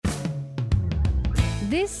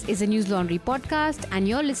This is a News Laundry podcast, and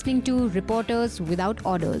you're listening to Reporters Without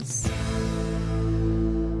Orders.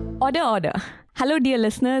 Order. Hello, dear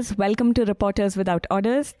listeners. Welcome to Reporters Without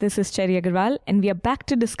Orders. This is Cherry Agarwal, and we are back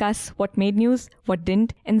to discuss what made news, what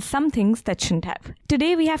didn't, and some things that shouldn't have.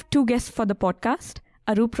 Today, we have two guests for the podcast,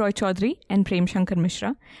 Arup Roy Chaudhary and Prem Shankar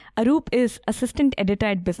Mishra. Arup is assistant editor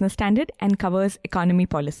at Business Standard and covers economy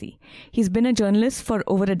policy. He's been a journalist for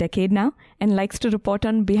over a decade now and likes to report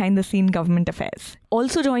on behind-the-scene government affairs.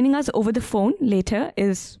 Also joining us over the phone later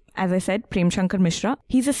is, as I said, Prem Shankar Mishra.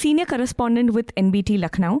 He's a senior correspondent with NBT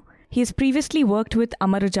Lucknow. He has previously worked with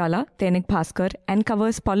Amar Ujala, Dainik Bhaskar, and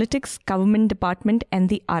covers politics, government department, and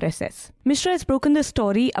the RSS. Mishra has broken the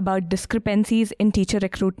story about discrepancies in teacher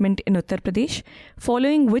recruitment in Uttar Pradesh,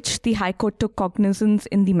 following which the High Court took cognizance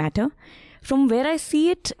in the matter. From where I see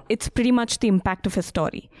it, it's pretty much the impact of his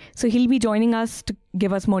story. So he'll be joining us to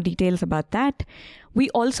give us more details about that. We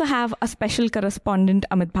also have a special correspondent,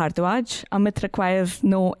 Amit Bhardwaj. Amit requires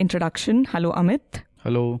no introduction. Hello, Amit.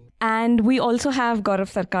 Hello. And we also have Gaurav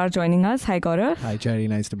Sarkar joining us. Hi, Gaurav. Hi, Cherry.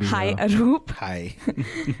 Nice to be here. Hi, Arup. Hi.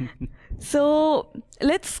 So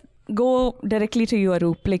let's go directly to you,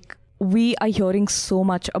 Arup. We are hearing so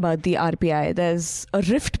much about the RBI. There's a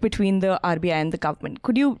rift between the RBI and the government.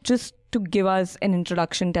 Could you just, to give us an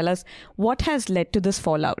introduction, tell us what has led to this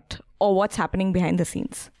fallout or what's happening behind the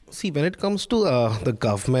scenes? See, when it comes to the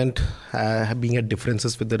government being at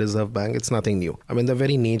differences with the Reserve Bank, it's nothing new. I mean, the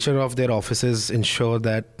very nature of their offices ensure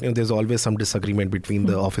that there's always some disagreement between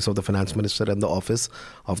the office of the finance minister and the office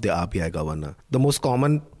of the RBI governor. The most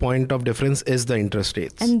common point of difference is the interest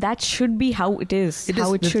rates. And that should be how it is. That's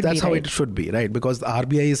how it should be, right? Because the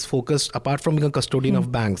RBI is focused, apart from being a custodian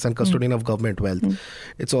of banks and custodian of government wealth,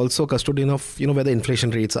 it's also custodian of, where the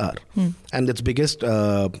inflation rates are. And its biggest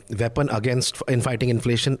weapon in fighting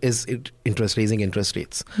inflation is raising interest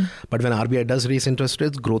rates. But when RBI does raise interest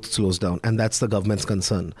rates, growth slows down, and that's the government's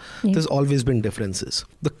concern. There's always been differences.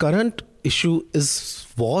 The current issue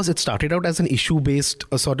it started out as an issue-based,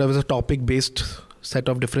 as a topic-based set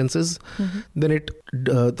of differences. Then it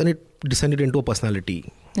descended into a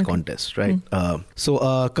personality contest, right?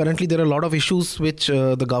 So currently there are a lot of issues which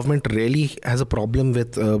the government really has a problem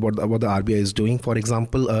with what the RBI is doing. For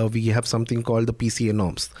example, we have something called the PCA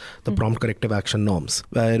norms, the Prompt Corrective Action norms,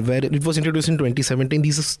 where it was introduced in 2017.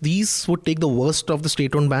 These would take the worst of the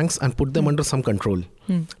state-owned banks and put them under some control.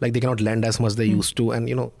 Like they cannot lend as much they used to,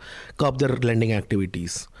 and curb their lending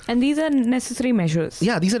activities. And these are necessary measures.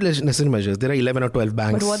 Yeah, these are necessary measures. There are 11 or 12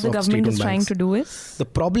 banks. But what the government is trying to do is? The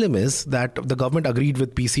problem is that the government agreed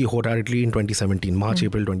with PCA wholeheartedly in 2017,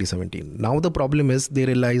 April 2017. Now the problem is they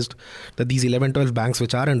realized that these 11, 12 banks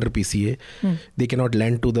which are under PCA, they cannot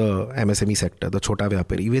lend to the MSME sector, the Chota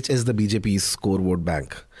Vyapari, which is the BJP's core vote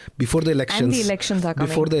bank. Before the elections, and the elections are coming.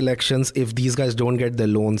 Before the elections, if these guys don't get their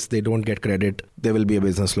loans, they don't get credit, there will be a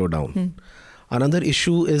business slowdown. Another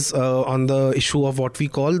issue is on the issue of what we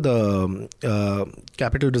call the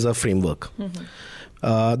capital reserve framework.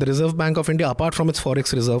 The Reserve Bank of India, apart from its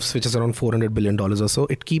forex reserves, which is around $400 billion or so,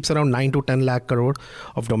 it keeps around 9 to 10 lakh crore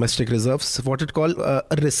of domestic reserves. What it call a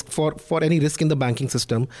risk for any risk in the banking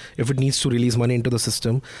system. If it needs to release money into the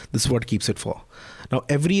system, this is what keeps it for. Now,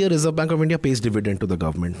 every year, Reserve Bank of India pays dividend to the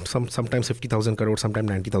government. Sometimes 50,000 crore, sometimes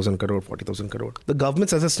 90,000 crore, 40,000 crore. The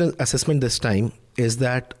government's assessment this time is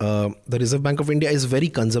that the Reserve Bank of India is very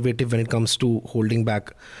conservative when it comes to holding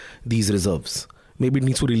back these reserves. Maybe it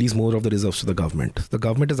needs to release more of the reserves to the government. The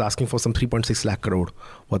government is asking for some 3.6 lakh crore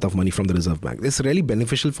worth of money from the Reserve Bank. It's really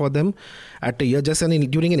beneficial for them at a year,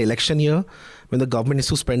 during an election year, when the government is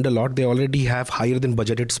to spend a lot. They already have higher than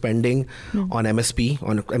budgeted spending on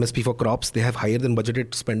MSP for crops. They have higher than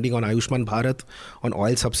budgeted spending on Ayushman Bharat, on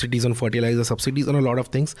oil subsidies, on fertilizer subsidies, on a lot of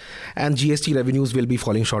things. And GST revenues will be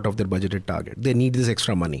falling short of their budgeted target. They need this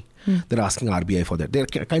extra money. They're asking RBI for that. They're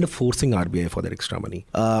kind of forcing RBI for that extra money.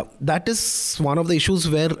 That is one of the issues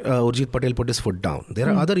where Urjit Patel put his foot down. There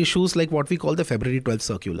are other issues like what we call the February 12th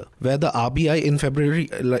circular, where the RBI in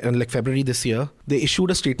February this year, they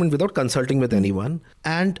issued a statement without consulting with anyone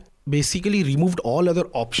and basically removed all other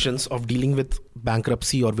options of dealing with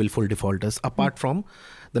bankruptcy or willful defaulters apart from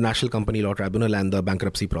the National Company Law Tribunal and the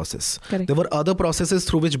bankruptcy process. Correct. There were other processes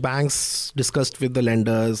through which banks discussed with the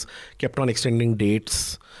lenders, kept on extending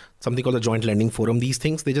dates, something called the Joint Lending Forum. These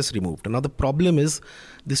things they just removed. Now the problem is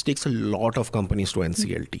this takes a lot of companies to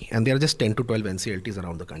NCLT, and there are just 10 to 12 NCLTs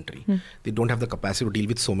around the country. They don't have the capacity to deal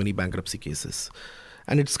with so many bankruptcy cases.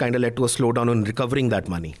 And it's kind of led to a slowdown in recovering that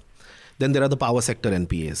money. Then there are the power sector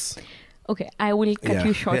NPAs. Okay, I will cut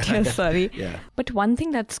you short here, sorry. But one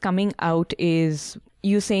thing that's coming out is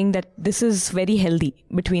you saying that this is very healthy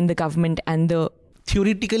between the government and the...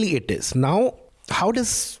 Theoretically it is. Now, how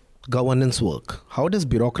does governance work? How does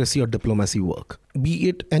bureaucracy or diplomacy work? Be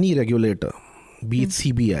it any regulator, be it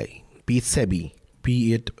CBI, be it SEBI,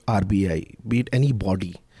 be it RBI, be it any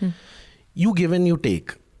body, you give and you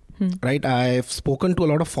take. Right, I've spoken to a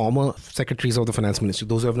lot of former secretaries of the finance ministry,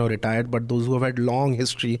 those who have now retired, but those who have had long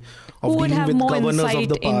history of dealing with governors of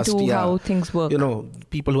the past. Into how things work.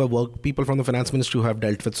 People who have worked, people from the finance ministry who have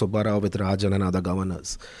dealt with Subbarao, with Rajan and other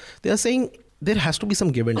governors. They are saying there has to be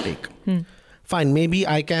some give and take. Fine, maybe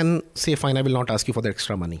I can say, fine, I will not ask you for the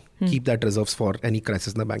extra money. Keep that reserves for any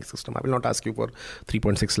crisis in the banking system. I will not ask you for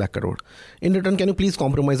 3.6 lakh crore. In return, can you please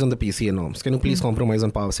compromise on the PCA norms? Can you please compromise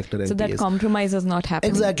on power sector NPAs? So that compromise is not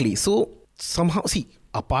happening. Exactly. So somehow,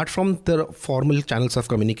 apart from the formal channels of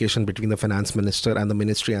communication between the finance minister and the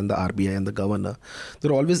ministry and the RBI and the governor,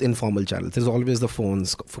 there are always informal channels. There's always the phone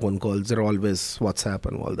calls. There are always WhatsApp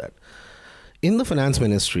and all that. In the finance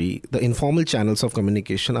ministry, the informal channels of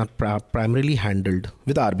communication are primarily handled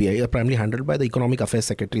with RBI, are primarily handled by the Economic Affairs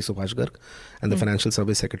Secretary Subhash Garg and the Financial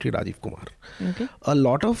Service Secretary Rajiv Kumar. Okay. A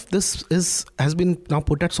lot of this has been now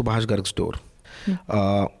put at Subhash Garg's door.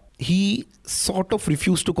 He sort of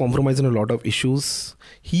refused to compromise on a lot of issues.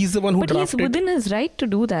 He's the one who drafted... But he's within his right to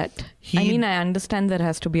do that. I understand there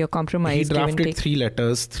has to be a compromise. He drafted 3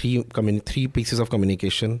 letters, three pieces of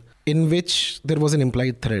communication in which there was an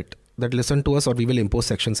implied threat that listen to us or we will impose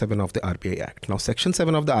Section 7 of the RBI Act. Now, Section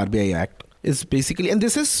 7 of the RBI Act is basically, and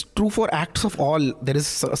this is true for acts of all, there is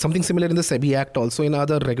something similar in the SEBI Act also, in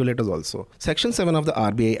other regulators also. Section 7 of the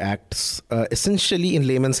RBI Act essentially in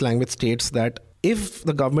layman's language states that if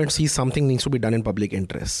the government sees something needs to be done in public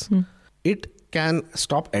interest, it can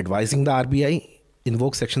stop advising the RBI,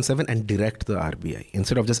 invoke Section 7 and direct the RBI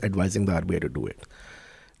instead of just advising the RBI to do it.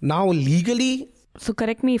 Now, legally... So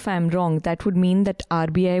correct me if I'm wrong, that would mean that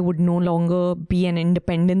RBI would no longer be an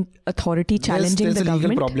independent authority challenging the government? There's a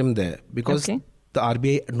legal problem there because the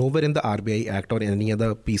RBI, nowhere in the RBI Act or any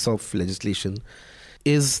other piece of legislation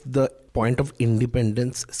is the point of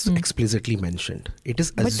independence explicitly mentioned. It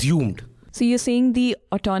is assumed. So you're saying the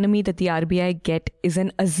autonomy that the RBI get is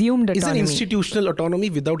an assumed autonomy? It's an institutional autonomy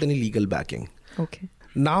without any legal backing. Okay.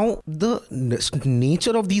 Now, the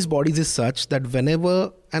nature of these bodies is such that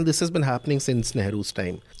whenever, and this has been happening since Nehru's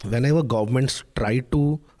time, whenever governments try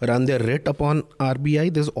to run their writ upon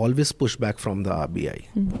RBI, there's always pushback from the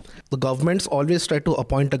RBI. The governments always try to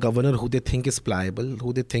appoint a governor who they think is pliable,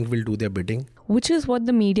 who they think will do their bidding. Which is what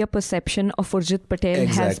the media perception of Urjit Patel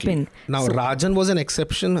has been. Now, Rajan was an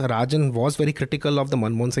exception. Rajan was very critical of the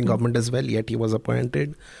Manmohan Singh government as well, yet he was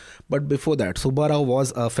appointed. But before that, Subbarao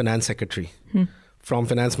was a finance secretary. From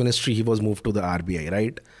finance ministry, he was moved to the RBI,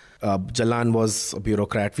 right? Jalan was a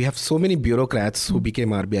bureaucrat. We have so many bureaucrats who became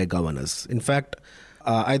RBI governors. In fact,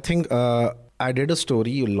 I think I did a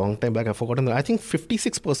story a long time back. I've forgotten. I think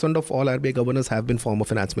 56% of all RBI governors have been former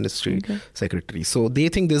finance ministry secretaries. So they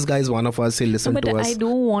think this guy is one of us. He'll listen to us. But I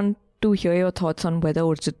don't want to hear your thoughts on whether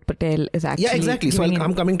Urjit Patel is actually... Yeah, exactly. So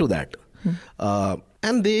I'm coming to that.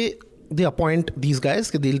 And they appoint these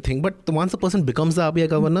guys, they'll think, but once the person becomes the RBI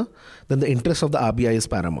governor, then the interest of the RBI is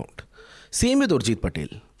paramount. Same with Urjit Patel.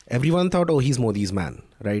 Everyone thought, he's Modi's man,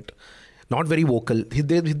 right? Not very vocal.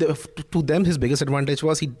 To them, his biggest advantage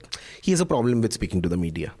was he has a problem with speaking to the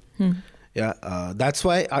media. Yeah, that's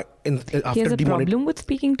why after he has a problem with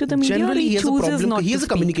speaking to the media. Generally, he has a problem. He has a speak?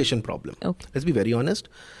 Communication problem. Okay. Let's be very honest.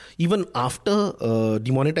 Even after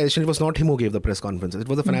demonetization, it was not him who gave the press conferences. It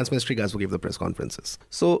was the finance ministry guys who gave the press conferences.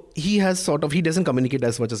 So he doesn't communicate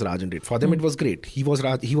as much as Rajan did. For them, it was great. He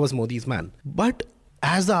was Modi's man. But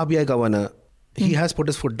as the RBI governor, he has put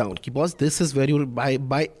his foot down. Boss, this is where you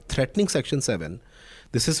by threatening Section 7.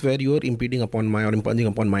 This is where you are impinging upon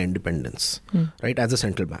my independence, right, as a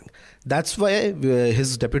central bank. That's why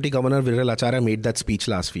his deputy governor, Viral Acharya, made that speech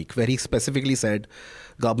last week, where he specifically said,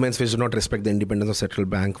 governments which do not respect the independence of central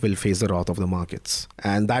bank will face the wrath of the markets.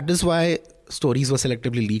 And that is why stories were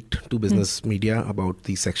selectively leaked to business media about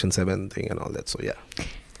the Section 7 thing and all that. So, yeah.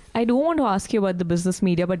 I don't want to ask you about the business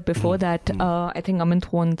media, but before that, I think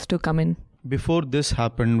Amit wants to come in. Before this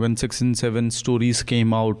happened, when Section 7 stories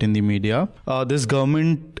came out in the media, this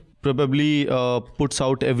government probably puts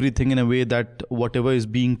out everything in a way that whatever is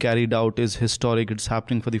being carried out is historic. It's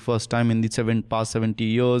happening for the first time in the past 70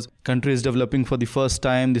 years. Country is developing for the first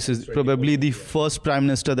time. This is probably the first prime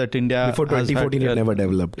minister that India before 2014 it never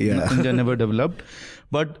developed. Yeah, India never developed.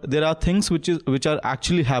 But there are things which are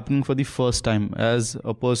actually happening for the first time. As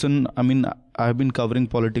a person, I mean, I've been covering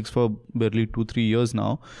politics for barely 2-3 years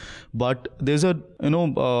now. But there's a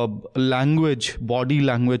body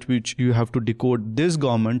language which you have to decode. This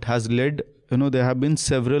government has led there have been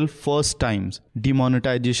several first times.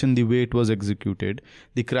 Demonetization, the way it was executed,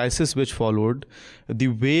 the crisis which followed, the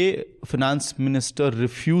way finance minister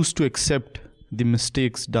refused to accept the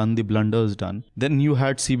mistakes done, the blunders done. Then you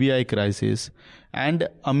had CBI crisis. And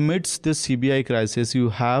amidst this CBI crisis, you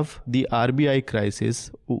have the RBI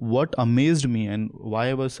crisis. What amazed me and why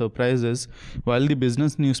I was surprised is, while the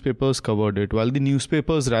business newspapers covered it, while the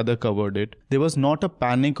newspapers rather covered it, there was not a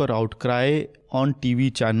panic or outcry on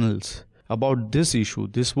TV channels about this issue.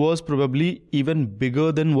 This was probably even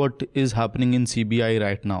bigger than what is happening in CBI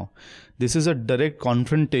right now. This is a direct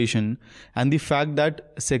confrontation, and the fact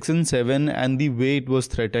that Section 7 and the way it was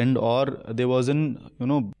threatened, or there was when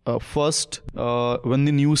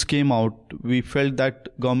the news came out, we felt that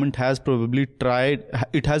government has probably tried,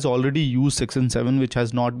 it has already used Section 7, which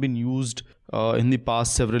has not been used in the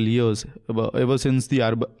past several years, ever since the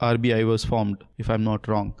RBI was formed, if I'm not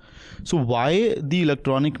wrong. So why the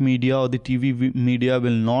electronic media or the TV media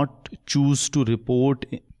will not choose to report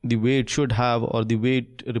the way it should have, or the way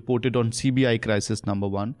it reported on CBI crisis, number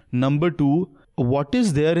one. Number two, what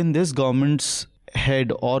is there in this government's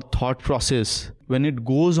head or thought process when it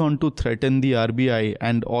goes on to threaten the RBI,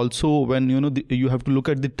 and also when you have to look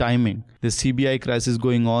at the timing. The CBI crisis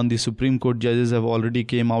going on, the Supreme Court judges have already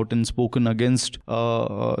came out and spoken against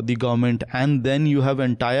the government, and then you have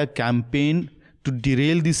entire campaign to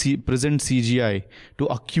derail the present CGI, to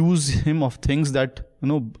accuse him of things that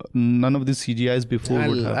none of the CGIs before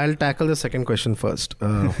would have. I'll tackle the second question first.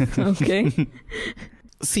 Okay.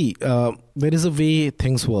 See, there is a way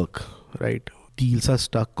things work, right? Deals are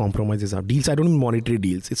stuck, compromises are deals. I don't mean monetary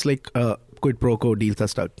deals. It's like quid pro quo, deals are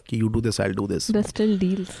stuck. You do this, I'll do this. They're still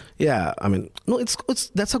deals. Yeah, I mean, no, it's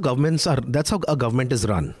that's how governments are. That's how a government is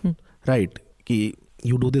run, right?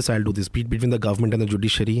 You do this, I'll do this. Between the government and the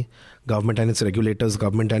judiciary, government and its regulators,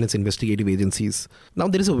 government and its investigative agencies. Now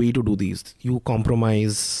there is a way to do these. You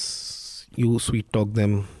compromise, you sweet talk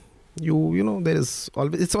them. There is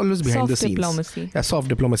always, it's always behind the scenes. Soft diplomacy. Yeah, soft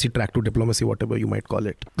diplomacy, track to diplomacy, whatever you might call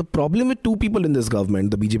it. The problem with two people in this government,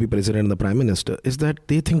 the BJP president and the prime minister, is that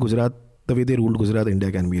they think Gujarat, the way they ruled Gujarat,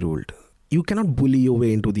 India can be ruled. You cannot bully your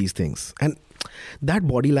way into these things. And that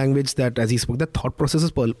body language, that as he spoke, that thought process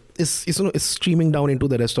is streaming down into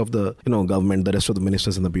the rest of the government, the rest of the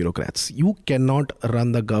ministers and the bureaucrats. You cannot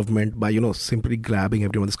run the government by simply grabbing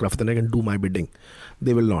everyone the scruff of the neck and do my bidding.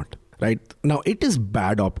 They will not. Right now, it is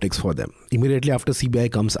bad optics for them. Immediately after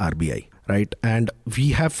CBI comes RBI, right? And we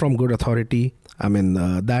have from good authority,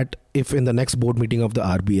 that if in the next board meeting of the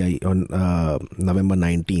RBI on November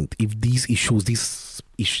 19th, if these issues,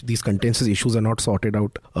 these contentious issues are not sorted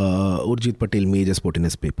out, Urjit Patel may just put in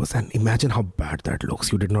his papers. And imagine how bad that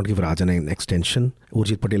looks. You did not give Rajan an extension.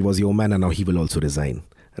 Urjit Patel was your man, and now he will also resign.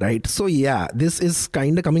 Right. So, yeah, this is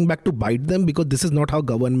kind of coming back to bite them, because this is not how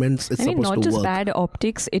governments is supposed to work. Not just bad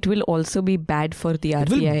optics, it will also be bad for the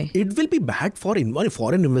RBI. It will be bad for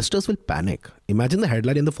foreign investors will panic. Imagine the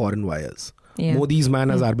headline in the foreign wires. Yeah. Modi's man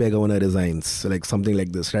as RBI governor resigns, like something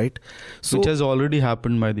like this, right? So, which has already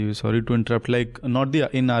happened, by the way. Sorry to interrupt. Like, not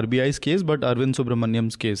in RBI's case, but Arvind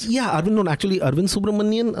Subramanian's case. Yeah, Arvind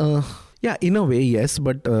Subramanian, yeah, in a way, yes,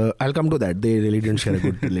 but I'll come to that. They really didn't share a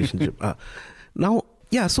good relationship. Now,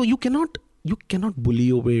 yeah, so you cannot bully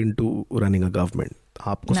your way into running a government.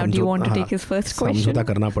 Now, do you want to take his first question?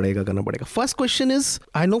 Karna padega. First question is,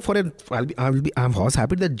 I know I'm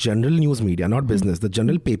happy that general news media, not business, the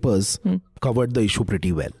general papers covered the issue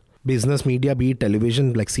pretty well. Business media, be it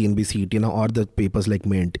television like CNBC, ET, or the papers like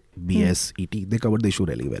Mint, BS, ET, they covered the issue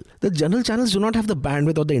really well. The general channels do not have the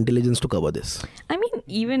bandwidth or the intelligence to cover this.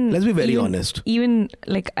 Let's be very honest.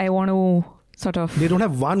 I want to they don't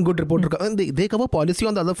have one good reporter. They cover policy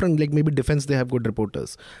on the other front, like maybe defense, they have good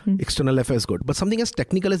reporters. External affairs good. But something as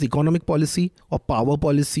technical as economic policy or power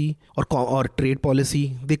policy or trade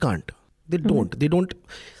policy, they can't. They don't.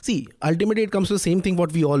 See, ultimately it comes to the same thing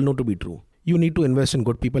what we all know to be true. You need to invest in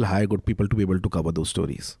good people, hire good people to be able to cover those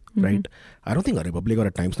stories, right? I don't think a Republic or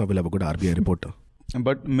a Times now will have a good RBI reporter.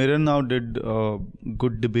 But Mirror Now did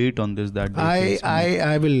good debate on this that day.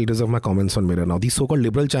 I will reserve my comments on Mirror Now. These so-called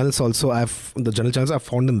liberal channels also, the general channels, I've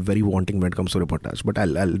found them very wanting when it comes to reportage. But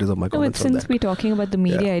I'll reserve my comments on that. Since we're talking about the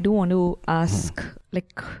media, I do want to ask,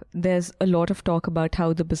 there's a lot of talk about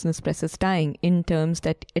how the business press is dying in terms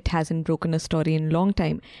that it hasn't broken a story in a long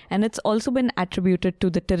time. And it's also been attributed to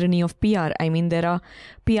the tyranny of PR. There are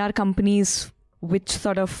PR companies which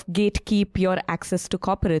sort of gatekeep your access to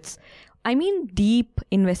corporates. Deep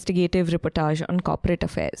investigative reportage on corporate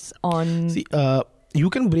affairs. You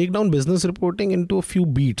can break down business reporting into a few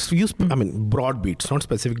beats. Broad beats, not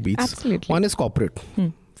specific beats. Absolutely. One is corporate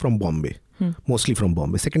from Bombay. mostly from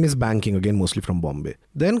Bombay. Second is banking, again mostly from Bombay.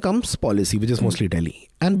 Then comes policy, which is mostly Delhi.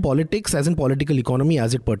 And politics, as in political economy,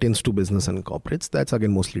 as it pertains to business and corporates, that's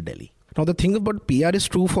again mostly Delhi. Now the thing about PR is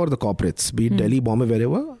true for the corporates, be it Delhi, Bombay,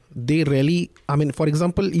 wherever. They really, I mean, for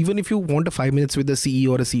example, even if you want a 5 minutes with the CEO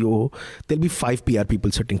or a COO, there'll be 5 PR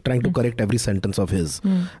people sitting trying to correct every sentence of his.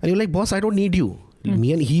 And you're like, boss, I don't need you.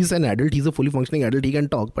 Me and he's an adult, he's a fully functioning adult, he can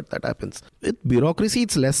talk, but that happens. With bureaucracy,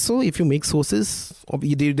 it's less so. If you make sources,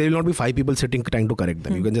 there will not be 5 people sitting trying to correct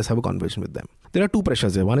them. You can just have a conversation with them. There are 2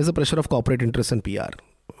 pressures here. One is the pressure of corporate interest and PR.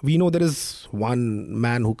 We know there is one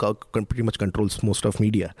man who pretty much controls most of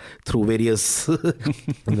media through various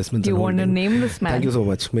investments. Do you want to name this man? Thank you so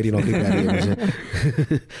much. Meri naukri kar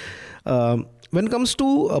hai. When it comes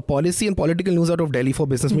to policy and political news out of Delhi for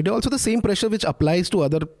business media, also the same pressure which applies to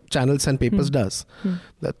other channels and papers does.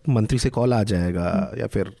 That मंत्री से call आ जाएगा या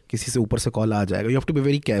फिर किसी से ऊपर से call आ जाएगा. You have to be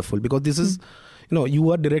very careful because this is,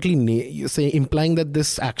 you are directly implying that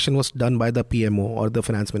this action was done by the PMO or the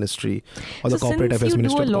finance ministry or the corporate affairs ministry.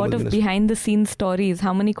 So since you do a lot of behind the scenes stories,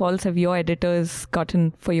 how many calls have your editors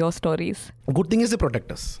gotten for your stories? Good thing is they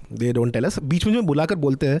protect us. They don't tell us. बीच में बुलाकर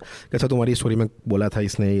बोलते हैं कि अच्छा तुम्हारी story में बोला था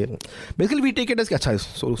इसने. Basically we take it as कि अच्छा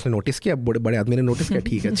उसने नोटिस किया, बड़े आदमी ने नोटिस किया,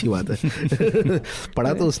 ठीक है, अच्छी बात है.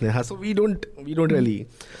 पढ़ा तो उसने. हाँ, so we don't really.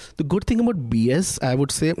 The good thing about BS, I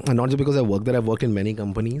would say, not just because I work there, I've worked in many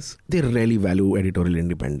companies, they really value editorial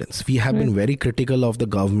independence. We have been very critical of the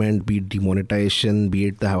government, be it demonetization, be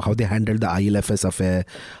it how they handled the ILFS affair,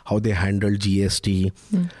 how they handled GST.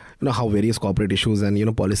 How various corporate issues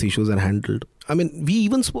and policy issues are handled. I mean, we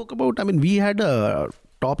even spoke about, we had a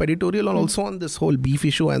top editorial also on this whole beef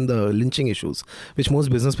issue and the lynching issues, which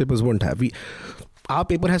most business papers won't have. Our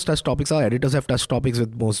paper has touched topics, our editors have touched topics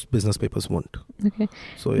that most business papers won't. Okay.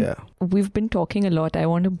 So yeah. We've been talking a lot. I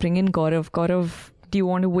want to bring in Gaurav. Gaurav, do you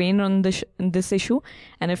want to weigh in on this issue?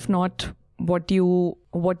 And if not, what do you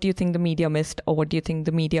think the media missed, or what do you think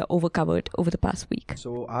the media overcovered over the past week?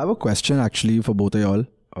 So I have a question actually for both of y'all.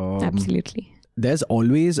 Absolutely. There's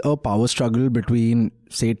always a power struggle between,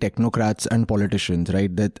 say, technocrats and politicians, right?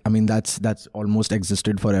 That's almost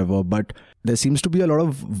existed forever. But there seems to be a lot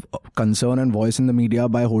of concern and voice in the media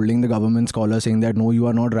by holding the government's collar, saying that no, you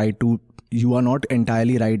are not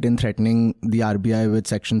entirely right in threatening the RBI with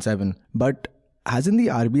Section 7. But hasn't the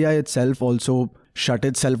RBI itself also shut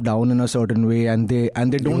itself down in a certain way, and they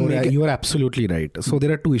don't make it? You are absolutely right. So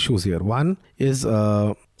there are 2 issues here. One is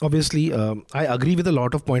obviously I agree with a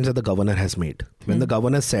lot of points that the governor has made. When the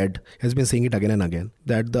governor has been saying it again and again,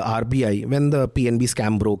 that the RBI, when the PNB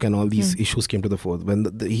scam broke and all these issues came to the fore, when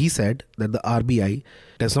he said that the RBI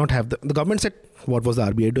does not have the government said, what was the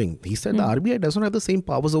RBI doing? He said the RBI does not have the same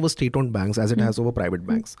powers over state-owned banks as it has over private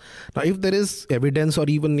banks. Now, if there is evidence or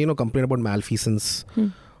even complaint about malfeasance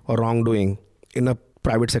or wrongdoing in a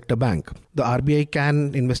private sector bank, the RBI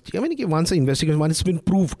can investigate. Once it's been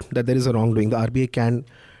proved that there is a wrongdoing, the RBI can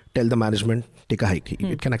tell the management, take a hike.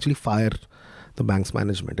 It can actually fire the bank's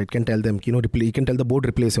management. It can tell them, it can tell the board,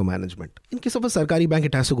 replace your management. In case of a Sarkari bank,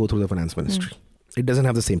 it has to go through the finance ministry. It doesn't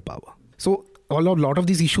have the same power. So a lot of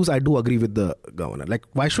these issues, I do agree with the governor. Like,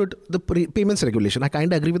 why should the payments regulation? I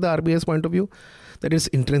kind of agree with the RBI's point of view that it's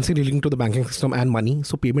intrinsically linked to the banking system and money.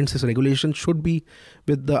 So payments regulation should be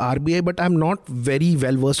with the RBI. But I'm not very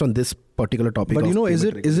well versed on this particular topic. But is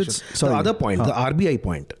it? Sorry. The other point, the RBI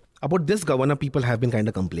point. About this governor, people have been kind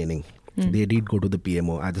of complaining. They did go to the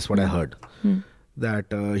PMO. That's what I heard.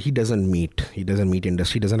 That he doesn't meet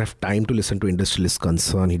industry. He doesn't have time to listen to industrialists'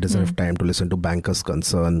 concern. He doesn't have time to listen to bankers'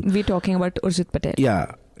 concern. We're talking about Urjit Patel.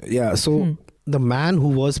 Yeah. So the man who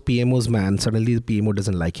was PMO's man, suddenly the PMO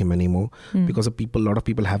doesn't like him anymore because a lot of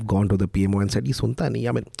people have gone to the PMO and said, "He sunta nahi."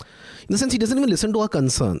 I mean, in the sense, he doesn't even listen to our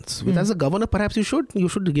concerns. As a governor, perhaps you should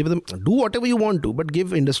give them, do whatever you want to, but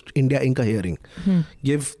give India Inc. a hearing.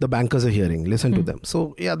 Give the bankers a hearing. Listen to them.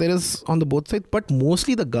 So yeah, there is on the both sides, but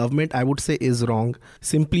mostly the government, I would say, is wrong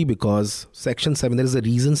simply because Section 7, there is a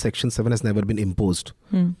reason Section 7 has never been imposed.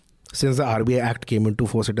 Since the RBI Act came into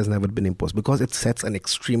force, it has never been imposed because it sets an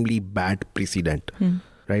extremely bad precedent,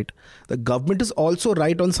 right? The government is also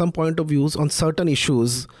right on some point of views on certain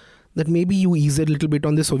issues that maybe you ease it a little bit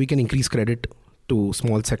on this so we can increase credit to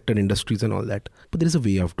small sector industries and all that. But there is a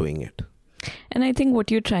way of doing it. And I think what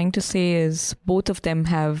you're trying to say is both of them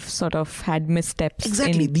have sort of had missteps.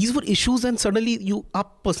 Exactly. These were issues and suddenly you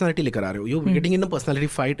up personality lekar aa rahe ho. You're getting in a personality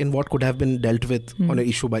fight in what could have been dealt with on an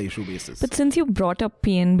issue by issue basis. But since you brought up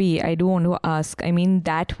PNB, I do want to ask,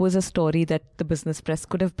 that was a story that the business press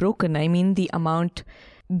could have broken.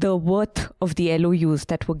 The worth of the LOUs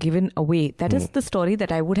that were given away. That is the story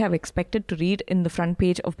that I would have expected to read in the front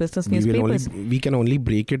page of business newspapers. We can only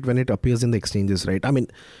break it when it appears in the exchanges, right?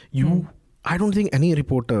 I don't think any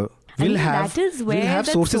reporter will have that is where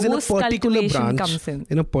the sources in a source particular cultivation branch. comes in.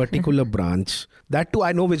 In a particular branch. That too,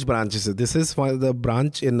 I know which branch this is. This is for the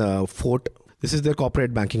branch in Fort. This is their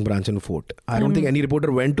corporate banking branch in Fort. I don't think any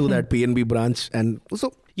reporter went to that PNB branch. And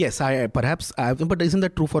so, yes, but isn't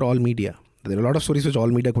that true for all media? There are a lot of stories which all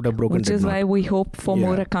media could have broken. Which is why we hope for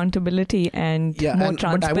more accountability and more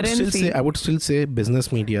transparency. But I would still say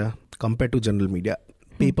business media compared to general media,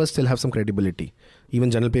 papers still have some credibility. Even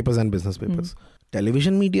general papers and business papers.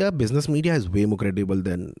 Television media, business media is way more credible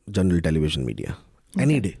than general television media.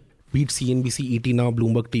 Any day. Be it CNBC, ET Now,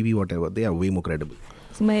 Bloomberg TV, whatever. They are way more credible.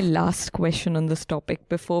 So my last question on this topic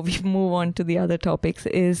before we move on to the other topics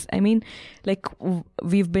is, I mean, like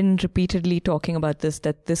we've been repeatedly talking about this,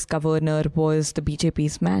 that this governor was the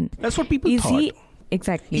BJP's man. That's what people thought.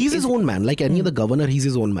 Exactly. He's his own man. Like any other governor, he's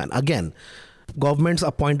his own man. Again, governments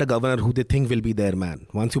appoint a governor who they think will be their man.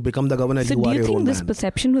 Once you become the governor, you are your own man. So do you think this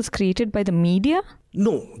perception was created by the media?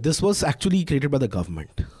 No, this was actually created by the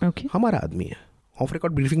government. Okay. हमारा आदमी है. Off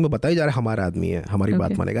record briefing में बताया जा रहा है हमारा आदमी है, हमारी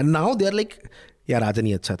बात मानेगा. Now they are like, यार राजा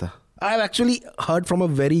नहीं अच्छा था. I have actually heard from a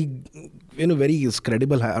very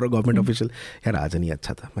credible government official, यार राजा नहीं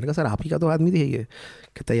अच्छा था. मैंने कहा सर आप ही का तो आदमी ही है.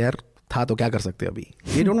 कहता यार था तो क्या कर सकते हैं अभी.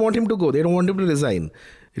 They don't want him to go. They don't want him to resign.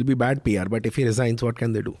 It'll be bad PR. But if he resigns, what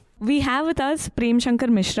can they do? We have with us Prem Shankar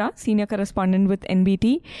Mishra, senior correspondent with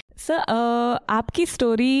NBT. Sir, aapki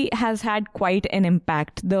story has had quite an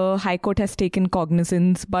impact. The High Court has taken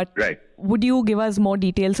cognizance, but would you give us more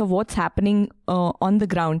details of what's happening on the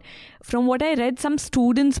ground? From what I read, some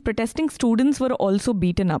protesting students were also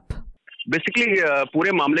beaten up. Basically,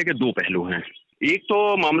 पूरे मामले के दो पहलू हैं. एक तो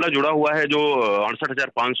मामला जुड़ा हुआ है जो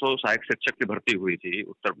 68,500 सहायक शिक्षक की भर्ती हुई थी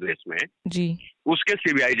उत्तर प्रदेश में जी, उसके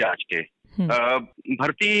सीबीआई जांच के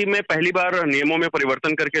भर्ती में पहली बार नियमों में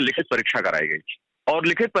परिवर्तन करके लिखित परीक्षा कराई गई थी और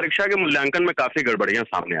लिखित परीक्षा के मूल्यांकन में काफी गड़बड़ियां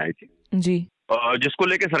सामने आई थी जी, जिसको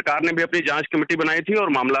लेकर सरकार ने भी अपनी जांच कमेटी बनाई थी और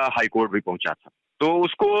मामला हाईकोर्ट भी पहुंचा था. तो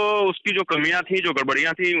उसकी जो कमियां थी, जो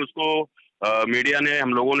गड़बड़ियां थी, उसको मीडिया ने,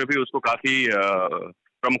 हम लोगों ने भी उसको काफी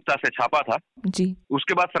प्रमुखता से छापा था जी.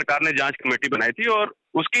 उसके बाद सरकार ने जांच कमेटी बनाई थी और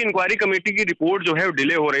उसकी इंक्वायरी कमेटी की रिपोर्ट जो है वो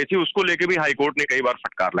डिले हो रही थी. उसको लेके भी हाईकोर्ट ने कई बार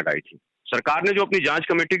फटकार लगाई थी. सरकार ने जो अपनी जांच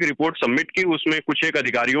कमेटी की रिपोर्ट सबमिट की उसमें कुछ एक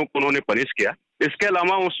अधिकारियों को उन्होंने पनिश किया. इसके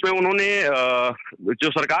अलावा उसमें उन्होंने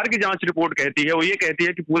जो सरकार की जांच रिपोर्ट कहती है वो ये कहती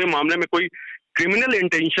है कि पूरे मामले में कोई क्रिमिनल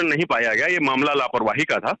इंटेंशन नहीं पाया गया, ये मामला लापरवाही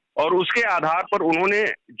का था. और उसके आधार पर उन्होंने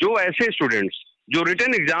जो ऐसे स्टूडेंट्स जो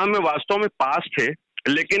रिटन एग्जाम में वास्तव में पास थे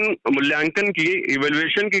लेकिन मूल्यांकन की,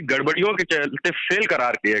 इवेल्युएशन की गड़बड़ियों के चलते फेल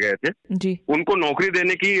करार किए गए थे जी, उनको नौकरी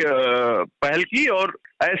देने की पहल की. और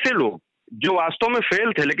ऐसे लोग जो वास्तव में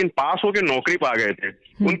फेल थे लेकिन पास होकर नौकरी पा गए थे,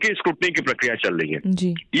 उनकी स्क्रूटनी की प्रक्रिया चल रही है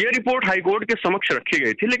जी. ये रिपोर्ट हाईकोर्ट के समक्ष रखी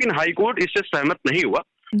गई थी लेकिन हाईकोर्ट इससे सहमत नहीं हुआ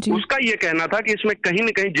जी. उसका ये कहना था कि इसमें कहीं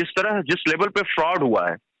न कहीं जिस लेवल पे फ्रॉड हुआ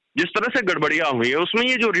है, जिस तरह से गड़बड़ियां हुई है, उसमें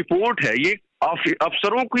ये जो रिपोर्ट है ये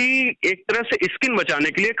अफसरों की एक तरह से स्किन बचाने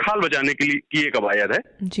के लिए, खाल बचाने के लिए की एक कवायद है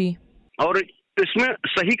जी. और इसमें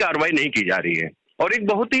सही कार्रवाई नहीं की जा रही है. और एक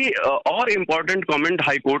बहुत ही और इम्पोर्टेंट कमेंट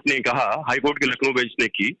हाईकोर्ट ने कहा, हाईकोर्ट के लखनऊ बेंच ने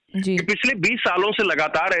की कि पिछले 20 सालों से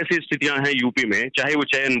लगातार ऐसी स्थितियां हैं यूपी में, चाहे वो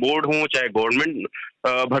चयन बोर्ड हो, चाहे गवर्नमेंट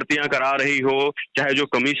भर्तियां करा रही हो, चाहे जो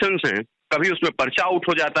कमीशंस हैं, कभी उसमें पर्चा आउट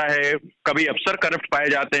हो जाता है, कभी अफसर करप्ट पाए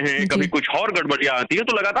जाते हैं, कभी कुछ और गड़बड़ियां आती है,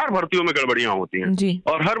 तो लगातार भर्तियों में गड़बड़ियां होती हैं.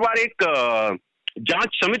 और हर बार एक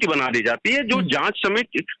जांच समिति बना दी जाती है. जो जांच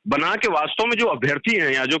समिति बना के वास्तव में जो अभ्यर्थी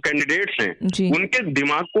हैं या जो कैंडिडेट्स हैं उनके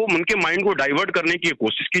दिमाग को, उनके माइंड को डाइवर्ट करने की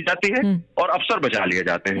कोशिश की जाती है और अफसर बचा लिए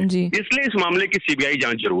जाते हैं. इसलिए इस मामले की सीबीआई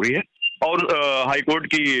जांच जरूरी है और हाईकोर्ट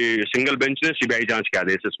की सिंगल बेंच ने सीबीआई जांच के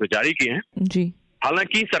आदेश इसमें जारी किए हैं.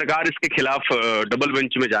 हालांकि सरकार इसके खिलाफ डबल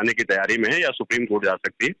बेंच में जाने की तैयारी में है या सुप्रीम कोर्ट जा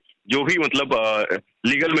सकती है. जो भी मतलब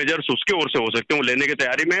लीगल मेजर्स उसके ओर से हो सकते हैं वो लेने की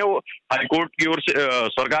तैयारी में है. वो हाईकोर्ट की ओर से,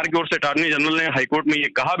 सरकार की ओर से अटॉर्नी जनरल ने हाईकोर्ट में ये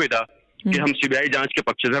कहा भी था कि हम सीबीआई जांच के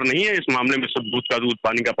पक्षधर नहीं है, इस मामले में सब दूध का दूध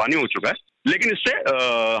पानी का पानी हो चुका है. लेकिन इससे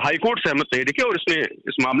हाईकोर्ट सहमत नहीं दिखी और इसने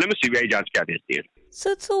इस मामले में सीबीआई जांच के आदेश दिए.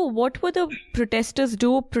 So what were the protesters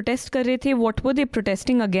जो प्रोटेस्ट कर रहे थे, what were they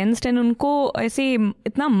protesting against, and उनको ऐसे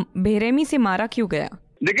इतना बेरहमी से मारा क्यों गया?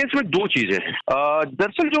 देखिए इसमें दो चीजें हैं.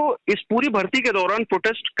 दरअसल जो इस पूरी भर्ती के दौरान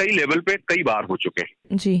प्रोटेस्ट कई लेवल पे कई बार हो चुके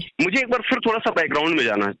हैं जी. मुझे एक बार फिर थोड़ा सा बैकग्राउंड में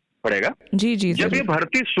जाना पड़ेगा. जी जी. जब ये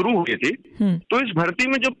भर्ती शुरू हुई थी तो इस भर्ती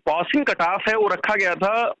में जो पासिंग कट ऑफ है वो रखा गया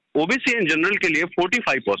था ओबीसी एंड जनरल के लिए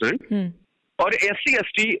 45% और SC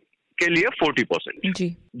ST के लिए 40%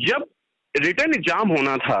 जी. जब रिटर्न एग्जाम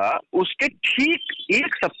होना था उसके ठीक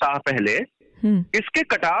एक सप्ताह पहले इसके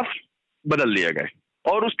कट ऑफ बदल दिए गए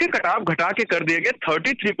और उसके कट ऑफ घटा के कर दिए गए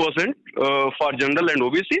 33% for general and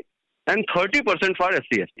OBC and 30% for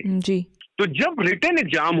SC ST. जी. तो जब रिटन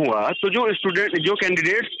एग्जाम हुआ तो जो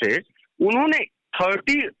कैंडिडेट्स थे उन्होंने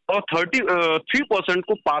 30 और 33%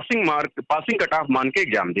 को पासिंग कट ऑफ मान के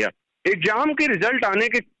एग्जाम दिया। एग्जाम के रिजल्ट आने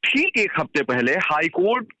के ठीक एक हफ्ते पहले हाई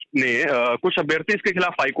कोर्ट ने कुछ अभ्यर्थी इसके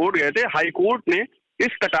खिलाफ हाई कोर्ट गए थे। हाई कोर्ट ने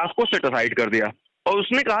इस कट ऑफ को सेट असाइड कर दिया और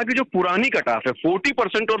उसने कहा कि जो पुरानी कट ऑफ है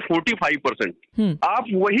 40% और 45%, आप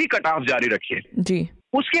वही कट ऑफ जारी रखिए जी।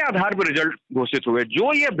 उसके आधार पर रिजल्ट घोषित हुए।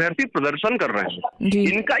 जो ये अभ्यर्थी प्रदर्शन कर रहे हैं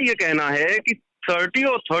इनका ये कहना है कि 30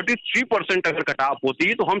 और 33% अगर कट ऑफ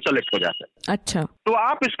होती तो हम सेलेक्ट हो जाते। अच्छा, तो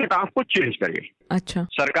आप इस कट ऑफ को चेंज करिए। अच्छा,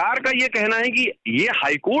 सरकार का ये कहना है कि ये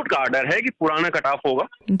हाईकोर्ट का ऑर्डर है कि पुराना कट ऑफ होगा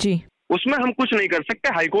जी, उसमें हम कुछ नहीं कर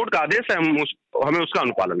सकते, हाईकोर्ट का आदेश है, हमें उसका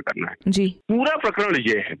अनुपालन करना है जी। पूरा प्रकरण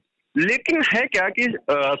ये है। लेकिन है क्या कि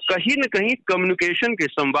कहीं न कहीं कम्युनिकेशन के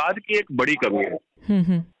संवाद की एक बड़ी कमी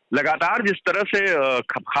है। लगातार जिस तरह से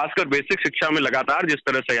खासकर बेसिक शिक्षा में लगातार जिस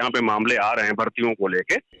तरह से यहाँ पे मामले आ रहे हैं भर्तियों को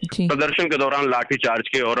लेके, प्रदर्शन के दौरान लाठीचार्ज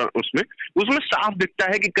के, और उसमें साफ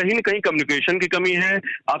दिखता है कि कहीं न कहीं कम्युनिकेशन की कमी है।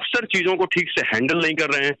 अफसर चीजों को ठीक से हैंडल नहीं कर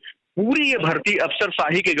रहे हैं। पूरी ये भर्ती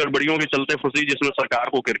अफसरशाही के गड़बड़ियों के चलते फंसी, जिसमें सरकार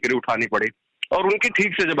को किरकिरी उठानी पड़ी और उनकी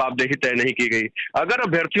ठीक से जवाबदेही तय नहीं की गई। अगर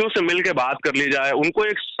अभ्यर्थियों से मिलकर बात कर ली जाए, उनको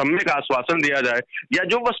एक सम्यक आश्वासन दिया जाए या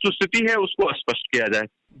जो वस्तुस्थिति है उसको स्पष्ट किया जाए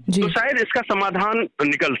तो शायद इसका समाधान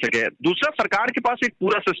निकल सके। दूसरा, सरकार के पास एक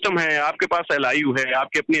पूरा सिस्टम है, आपके पास LIU है,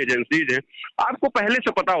 आपकी अपनी एजेंसीज है, आपको पहले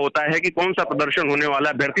से पता होता है कि कौन सा प्रदर्शन होने वाला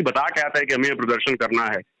है। अभ्यर्थी बता के आता है कि हमें प्रदर्शन करना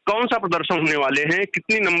है, कौन सा प्रदर्शन होने वाले हैं,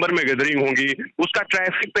 कितनी नंबर में गैदरिंग होगी, उसका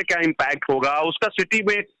ट्रैफिक पे क्या इम्पैक्ट होगा, उसका सिटी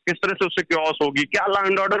में किस तरह से उससे क्योस होगी, क्या लॉ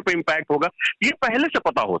एंड ऑर्डर पे इम्पैक्ट होगा, ये पहले से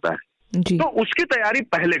पता होता है तो उसकी तैयारी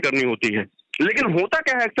पहले करनी होती है। लेकिन होता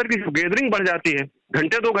क्या है अक्सर कि गैदरिंग बढ़ जाती है,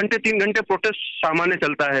 घंटे 2 घंटे 3 घंटे प्रोटेस्ट सामान्य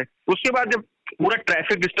चलता है, उसके बाद जब पूरा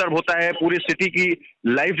ट्रैफिक डिस्टर्ब होता है, पूरी सिटी की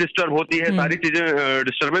लाइफ डिस्टर्ब होती है, सारी चीजें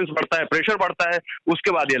डिस्टर्बेंस बढ़ता है, प्रेशर बढ़ता है,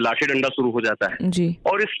 उसके बाद ये लाठी डंडा शुरू हो जाता है जी।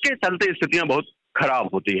 और इसके चलते स्थितियां बहुत खराब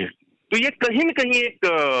होती हैं। तो ये कहीं न कहीं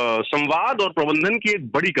एक संवाद और प्रबंधन की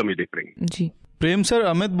एक बड़ी कमी दिख रही है जी। प्रेम सर,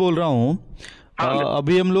 अमित बोल रहा हूँ।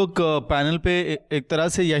 अभी हम लोग पैनल पे एक तरह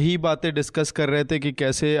से यही बातें डिस्कस कर रहे थे कि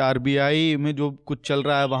कैसे RBI में जो कुछ चल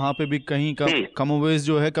रहा है वहाँ पे भी कहीं कमोवेश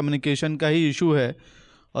जो है कम्युनिकेशन का ही इशू है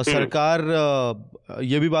और सरकार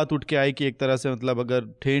ये भी बात उठ के आई कि एक तरह से मतलब अगर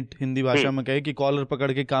ठेठ हिंदी भाषा में कहे कि कॉलर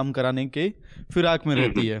पकड़ के काम कराने के फिराक में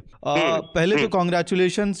रहती है। पहले तो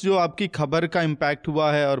कॉन्ग्रेचुलेशंस जो आपकी खबर का इम्पैक्ट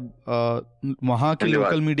हुआ है और वहाँ के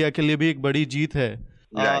लोकल मीडिया के लिए भी एक बड़ी जीत है।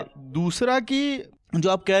 दूसरा कि जो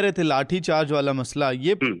आप कह रहे थे लाठीचार्ज वाला मसला,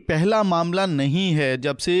 ये पहला मामला नहीं है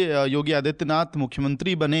जब से योगी आदित्यनाथ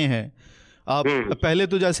मुख्यमंत्री बने हैं। पहले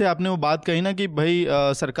तो जैसे आपने वो बात कही ना कि भाई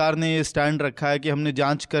सरकार ने ये स्टैंड रखा है कि हमने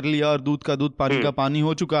जांच कर लिया और दूध का दूध पानी का पानी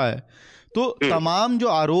हो चुका है। तो तमाम जो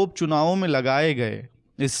आरोप चुनावों में लगाए गए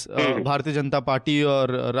इस भारतीय जनता पार्टी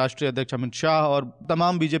और राष्ट्रीय अध्यक्ष अमित शाह और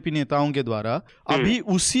तमाम बीजेपी नेताओं के द्वारा, अभी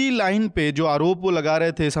उसी लाइन पे जो आरोप वो लगा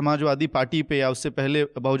रहे थे समाजवादी पार्टी पे या उससे पहले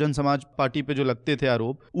बहुजन समाज पार्टी पे जो लगते थे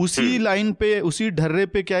आरोप, उसी लाइन पे उसी ढर्रे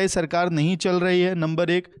पे क्या ये सरकार नहीं चल रही है?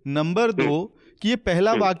 नंबर 1। नंबर 2 कि ये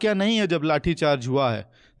पहला वाकया नहीं है जब लाठीचार्ज हुआ है।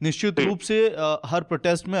 निश्चित रूप से हर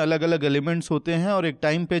प्रोटेस्ट में अलग अलग एलिमेंट्स होते हैं और एक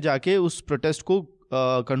टाइम पे जाके उस प्रोटेस्ट को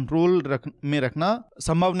कंट्रोल में रखना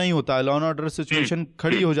संभव नहीं होता है, लॉ एंड ऑर्डर सिचुएशन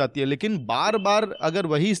खड़ी हो जाती है। लेकिन बार बार अगर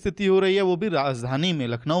वही स्थिति हो रही है, वो भी राजधानी में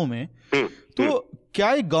लखनऊ में, तो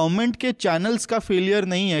क्या ये गवर्नमेंट के चैनल्स का फेलियर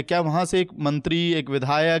नहीं है? क्या वहां से एक मंत्री, एक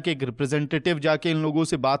विधायक, एक रिप्रेजेंटेटिव जाके इन लोगों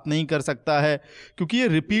से बात नहीं कर सकता है? क्योंकि ये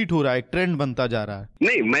रिपीट हो रहा है, एक ट्रेंड बनता जा रहा है।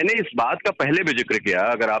 नहीं, मैंने इस बात का पहले भी जिक्र किया,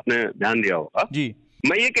 अगर आपने ध्यान दिया होगा जी।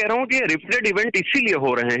 मैं ये कह रहा हूँ कि रिपीटेड इवेंट इसीलिए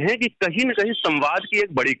हो रहे हैं कि कहीं न कहीं संवाद की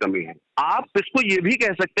एक बड़ी कमी है। आप इसको ये भी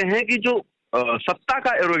कह सकते हैं कि जो सत्ता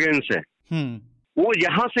का एरोगेंस है वो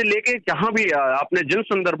यहाँ से लेके जहां भी आपने जिन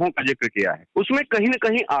संदर्भों का जिक्र किया है उसमें कहीं न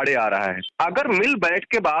कहीं आड़े आ रहा है। अगर मिल बैठ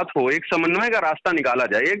के बात हो, एक समन्वय का रास्ता निकाला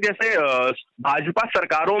जाए, एक जैसे भाजपा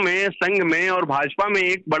सरकारों में, संघ में और भाजपा में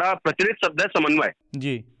एक बड़ा प्रचलित शब्द है समन्वय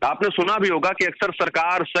जी। आपने सुना भी होगा कि अक्सर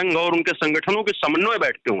सरकार, संघ और उनके संगठनों के समन्वय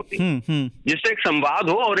बैठते होती हैं जिससे एक संवाद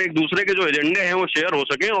हो और एक दूसरे के जो एजेंडे हैं वो शेयर हो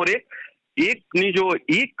सके और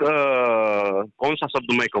एक कौन सा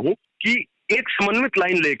शब्द मैं कहूँ कि एक समन्वित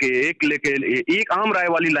लाइन लेके एक आम राय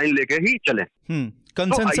वाली लाइन लेके ही चले,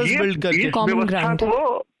 कंसेंसस बिल्ड करके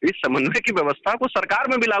इस समन्वय की व्यवस्था को सरकार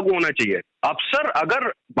में भी लागू होना चाहिए। अफसर अगर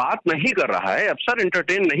बात नहीं कर रहा है, अफसर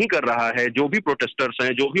एंटरटेन नहीं कर रहा है जो भी प्रोटेस्टर्स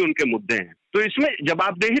हैं, जो भी उनके मुद्दे हैं, तो इसमें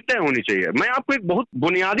जवाबदेही तय होनी चाहिए। मैं आपको एक बहुत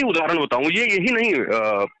बुनियादी उदाहरण बताऊं, ये यही नहीं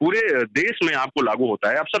पूरे देश में आपको लागू होता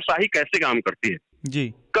है। अफसरशाही कैसे काम करती है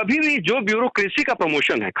जी। कभी भी जो ब्यूरोक्रेसी का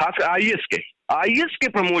प्रमोशन है, खास आईएएस के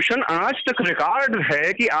प्रमोशन आज तक रिकॉर्ड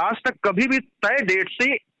है कि आज तक कभी भी तय डेट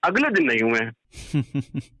से अगले दिन नहीं हुए हैं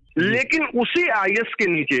लेकिन उसी आईएएस के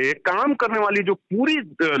नीचे काम करने वाली जो पूरी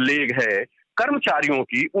लेग है कर्मचारियों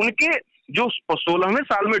की, उनके जो 16वें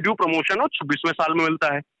साल में ड्यू प्रमोशन हो 26वें साल में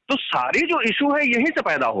मिलता है। तो सारी जो इशू है यहीं से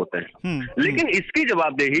पैदा होते हैं। लेकिन इसकी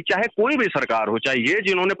जवाबदेही चाहे कोई भी सरकार हो, चाहे ये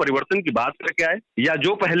जिन्होंने परिवर्तन की बात करके आए या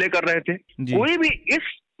जो पहले कर रहे थे, कोई भी इस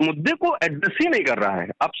मुद्दे को एड्रेस ही नहीं कर रहा है।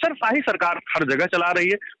 अफसरशाही सरकार हर जगह चला रही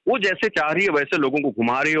है, वो जैसे चाह रही है वैसे लोगों को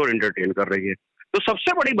घुमा रही है और एंटरटेन कर रही है। तो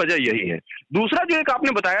सबसे बड़ी वजह यही है। दूसरा जो एक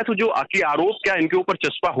आपने बताया था, जो आरोप क्या इनके ऊपर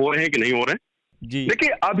चस्पा हो रहे हैं कि नहीं हो रहे हैं, देखिए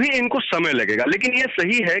अभी इनको समय लगेगा, लेकिन ये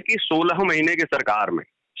सही है कि 16 महीने की सरकार में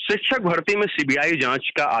शिक्षक भर्ती में सीबीआई जांच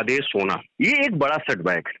का आदेश होना, ये एक बड़ा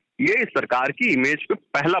सेटबैक है। ये इस सरकार की इमेज पे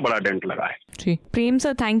पहला बड़ा डेंट लगा है। जी, प्रेम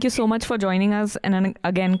sir, thank you so much for joining us and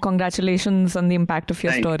again congratulations on the impact of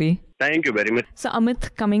your story. Thank you very much. So Amit,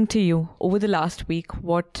 coming to you, over the last week,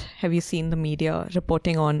 what have you seen the media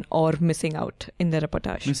reporting on or missing out in the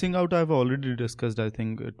reportage? Missing out, I've already discussed. I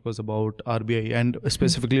think it was about RBI and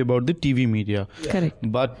specifically about the TV media. Correct.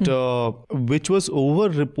 But which was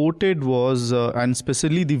over-reported was, and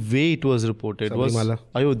especially the way it was reported, was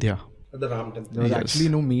Ayodhya. The Ram Temple. There was actually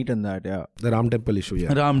no meat in that, yeah. The Ram Temple issue, yeah.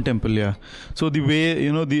 Ram Temple, yeah. So the way,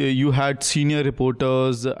 you had senior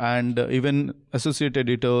reporters and even associate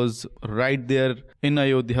editors right there in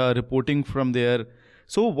Ayodhya reporting from there.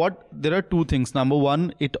 So there are two things. Number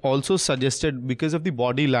one, it also suggested, because of the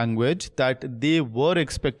body language, that they were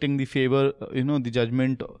expecting the favor, the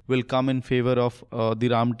judgment will come in favor of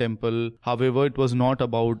the Ram Temple. However, it was not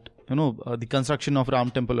about, the construction of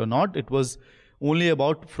Ram Temple or not. It was only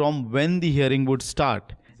about from when the hearing would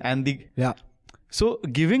start. And so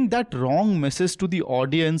giving that wrong message to the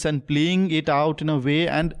audience and playing it out in a way,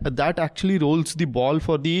 and that actually rolls the ball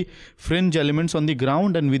for the fringe elements on the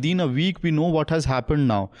ground, and within a week we know what has happened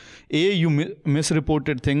now. A, you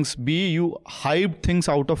misreported things. B, you hyped things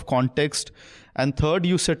out of context. And third,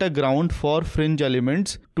 you set a ground for fringe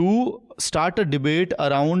elements to start a debate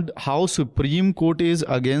around how Supreme Court is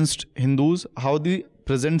against Hindus, how the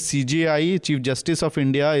present CJI, Chief Justice of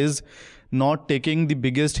India, is not taking the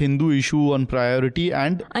biggest Hindu issue on priority.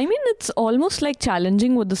 And I mean, it's almost like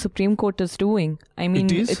challenging what the Supreme Court is doing. I mean,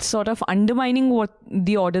 it's sort of undermining what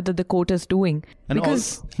the order that the court is doing. And because,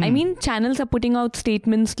 I mean, channels are putting out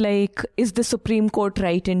statements like, is the Supreme Court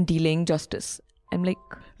right in delaying justice? I'm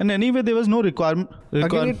like... And anyway, there was no requirement.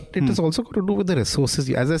 Again, it is also got to do with the resources.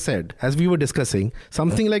 As I said, as we were discussing,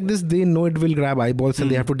 something like this, they know it will grab eyeballs and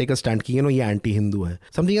they have to take a stand. Ki, ye anti-Hindu hai.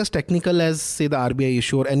 Something as technical as, say, the RBI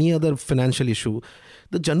issue or any other financial issue,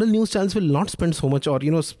 the general news channels will not spend so much or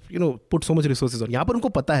put so much resources on. यहाँ पर उनको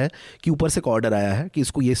पता है कि ऊपर से एक order आया है कि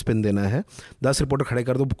इसको ये स्पिन देना है, 10 रिपोर्टर खड़े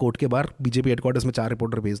कर दो कोर्ट के बाहर, बीजेपी हेडक्वार्टर्स में 4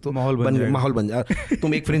 रिपोर्टर भेज दो, माहौल बन जाए.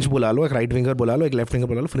 तुम एक फ्रिंज बुला लो, एक राइट विंगर बुला लो, एक लेफ्ट विंगर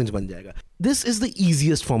बुला लो, फ्रिंज बन जाएगा. This is the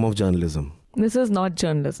easiest form of journalism. This is not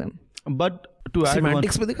journalism. But to add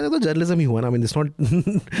semantics में देखा जाए तो journalism ही हुआ ना. I mean, it's not.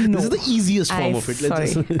 This is the easiest form of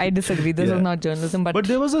it. I disagree. This is not journalism. But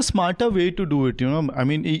there was a smarter way to do it. I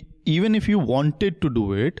mean, even if you wanted to do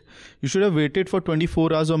it, you should have waited for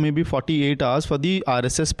 24 hours or maybe 48 hours for the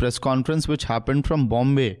RSS press conference, which happened from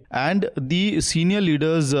Bombay. And the senior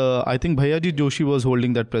leaders, I think Bhaiyaji Joshi was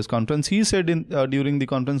holding that press conference. He said during the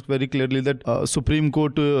conference very clearly that Supreme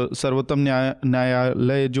Court सर्वोत्तम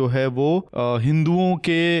न्यायालय जो है वो हिंदुओं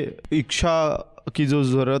के इच्छा की जो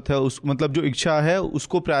जरूरत है, उस मतलब जो इच्छा है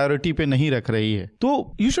उसको प्रायोरिटी पे नहीं रख रही है.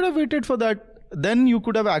 तो you should have waited for that. Then you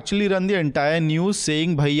could have actually run the entire news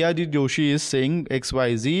saying Bhaiyaji Joshi is saying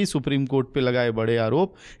XYZ, Supreme Court पे लगाए बड़े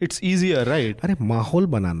आरोप. It's easier, right? अरे माहौल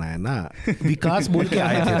बनाना है ना. विकास बोल के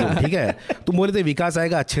आए थे तुम, ठीक है? तुम बोले थे विकास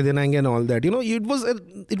आएगा, अच्छे दिन आएंगे and all that.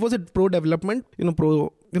 It was a pro-development,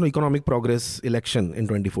 economic progress election in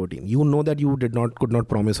 2014. You know that you could not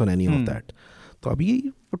promise on any of that. तो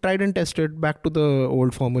अभी tried and tested, back to the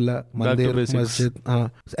old formula, मंदिर,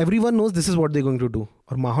 मस्जिद. Everyone knows this is what they're going to do.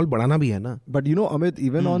 और माहौल बढ़ाना भी है ना. But Amit,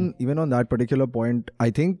 even on that particular point, I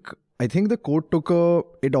think the court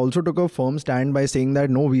also took a firm stand by saying that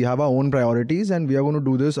no, we have our own priorities and we are going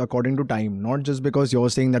to do this according to time. Not just because you're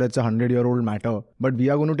saying that it's a 100-year-old matter, but we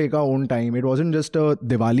are going to take our own time. It wasn't just a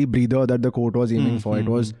Diwali breather that the court was aiming for. It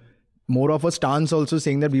was more of a stance also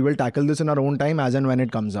saying that we will tackle this in our own time as and when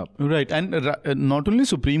it comes up. Right. And not only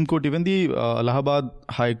Supreme Court, even the Allahabad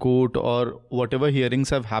High Court or whatever hearings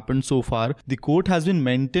have happened so far, the court has been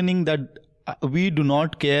maintaining that we do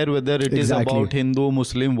not care whether it is about Hindu,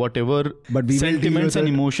 Muslim, whatever sentiments and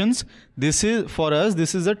emotions. This is, for us,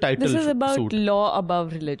 this is a title suit. This is about law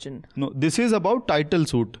above religion. No, this is about title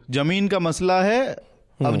suit. जमीन का मसला है.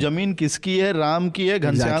 अब जमीन किसकी है, राम की है,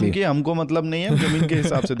 घनश्याम की है, हमको मतलब नहीं है, जमीन के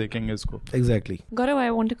हिसाब से देखेंगे इसको. Exactly. Gaurav,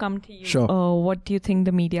 I want to come to you. Sure. What do you think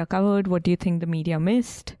the media covered? What do you think the media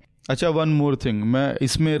missed? अच्छा, वन मोर थिंग, मैं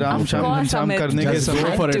इसमें राम श्याम घनश्याम करने के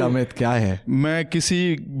समय अमित क्या है, मैं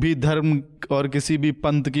किसी भी धर्म और किसी भी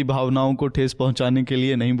पंथ की भावनाओं को ठेस पहुंचाने के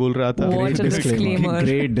लिए नहीं बोल रहा था.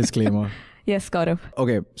 Great disclaimer. Yes, Gaurav.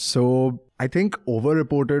 Okay, so I think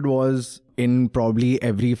over-reported was in probably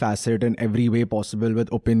every facet and every way possible,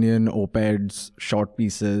 with opinion, op-eds, short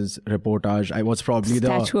pieces, reportage. I was probably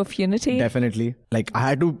Statue of Unity. Definitely. Like I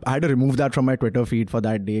had to remove that from my Twitter feed for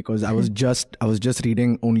that day because I was just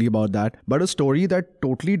reading only about that. But a story that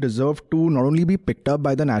totally deserved to not only be picked up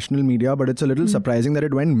by the national media, but it's a little surprising that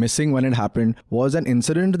it went missing when it happened, was an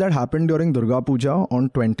incident that happened during Durga Puja on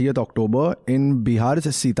 20th October in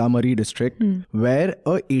Bihar's Sitamarhi district, where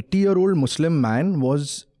a 80-year-old Muslim man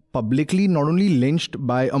was publicly not only lynched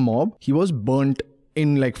by a mob, he was burnt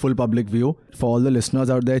in like full public view. For all the listeners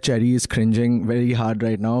out there, Cherry is cringing very hard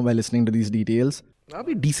right now by listening to these details. Are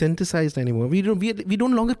we desensitized anymore? We no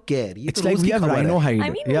longer care. It's like we have rhino hide. I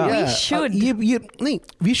mean, we should. नहीं,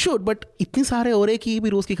 we should, but इतने सारे हो रहे कि ये भी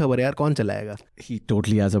रोज की खबर है यार, कौन चलाएगा? He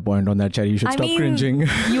totally has a point on that, Cherry. You should stop cringing.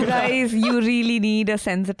 You guys, you really need a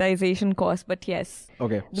sensitization course, but yes.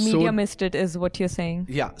 Okay. The media missed it is what you're saying.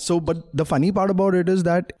 Yeah. So, but the funny part about it is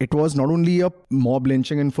that it was not only a mob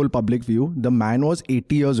lynching in full public view. The man was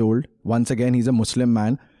 80 years old. Once again, he's a Muslim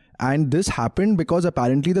man. And this happened because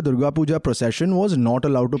apparently the Durga Puja procession was not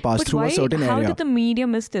allowed to pass through a certain area. How did the media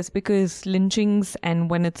miss this? Because lynchings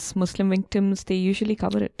and when it's Muslim victims, they usually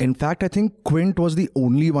cover it. In fact, I think Quint was the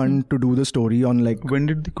only one to do the story on like... When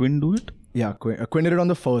did the Quint do it? Yeah, Quint did it on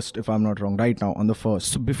the 1st, if I'm not wrong, right now, on the 1st.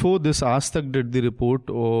 So before this, Aastak did the report,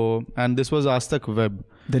 and this was Aastak Web.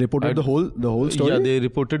 They reported the whole story? Yeah, they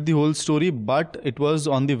reported the whole story, but it was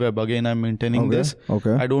on the web. Again, I'm maintaining this.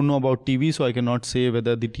 Okay. I don't know about TV, so I cannot say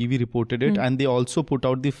whether the TV reported it. And they also put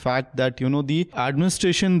out the fact that, the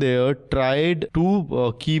administration there tried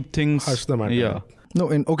to keep things... Hush the matter. Yeah. No,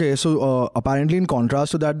 so apparently in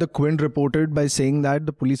contrast to that, the Quint reported by saying that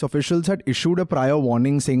the police officials had issued a prior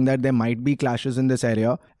warning saying that there might be clashes in this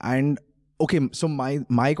area. And okay, so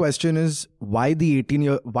my question is, why the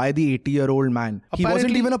 80-year-old man? He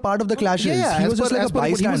wasn't even a part of the clashes. Yeah, he was just like a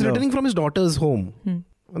bystander. He was returning from his daughter's home.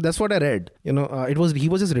 That's what I read. He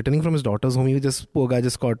was just returning from his daughter's home. Poor guy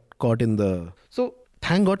just caught in the... So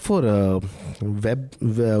thank God for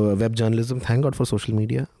web journalism. Thank God for social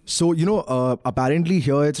media. So, apparently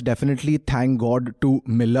here it's definitely thank God to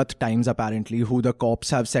Millat Times, apparently, who the cops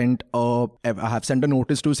have sent a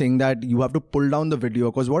notice to saying that you have to pull down the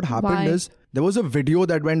video. Because what happened is there was a video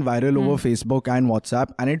that went viral over Facebook and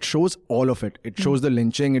WhatsApp, and it shows all of it. It shows the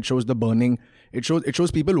lynching, it shows the burning, it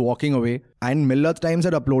shows people walking away, and Millat Times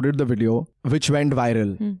had uploaded the video, which went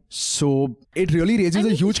viral. So it really raises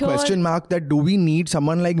a huge question mark that do we need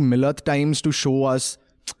someone like Millat Times to show us,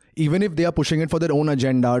 even if they are pushing it for their own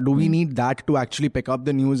agenda, do we need that to actually pick up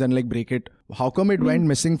the news and like break it? How come it went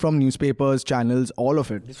missing from newspapers, channels, all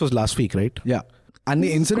of it? This was last week, right? Yeah. And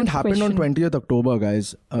the incident happened on 20th October,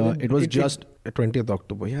 guys. It was just 20th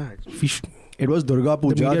October. Yeah. It was Durga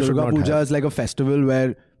Puja. Durga Puja is like a festival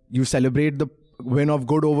where you celebrate the win of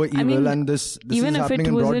good over evil, and this is happening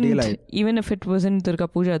in broad daylight. Even if it wasn't Durga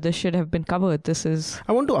Puja, this should have been covered.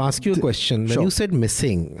 I want to ask you a question. When you said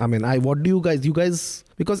missing, what do you guys,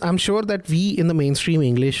 because I'm sure that we in the mainstream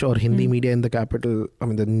English or Hindi media in the capital,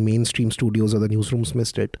 the mainstream studios or the newsrooms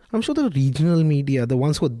missed it. I'm sure the regional media, the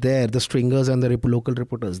ones who were there, the stringers and the local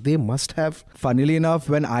reporters, they must have. Funnily enough,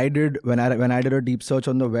 when I did a deep search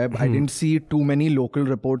on the web, I didn't see too many local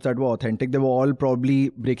reports that were authentic. They were all probably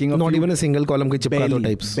breaking up. Not even a single column.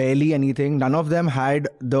 Barely anything. None of them had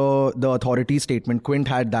the authority statement. Quint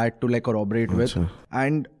had that to like corroborate with.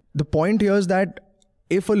 And the point here is that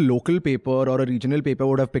if a local paper or a regional paper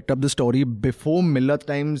would have picked up the story before Millat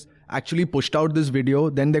Times actually pushed out this video,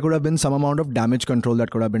 then there could have been some amount of damage control that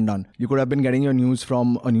could have been done. You could have been getting your news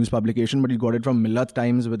from a news publication, but you got it from Millat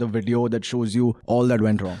Times with a video that shows you all that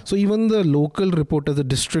went wrong. So even the local reporters, the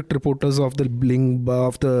district reporters of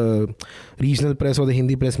the regional press or the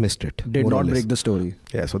Hindi press missed it. Did not break the story.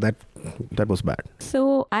 Yeah, so that was bad.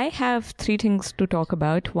 So I have three things to talk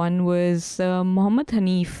about. One was Mohammad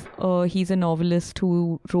Hanif. He's a novelist who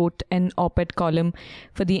wrote an op-ed column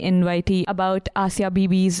for the NYT about Asia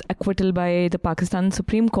Bibi's acquittal by the Pakistan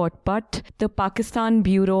Supreme Court, but the Pakistan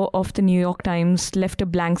Bureau of the New York Times left a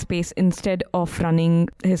blank space instead of running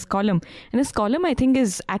his column. And his column, I think,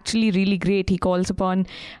 is actually really great. He calls upon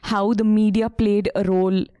how the media played a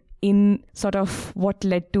role in sort of what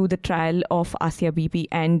led to the trial of Asia Bibi.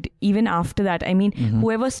 And even after that,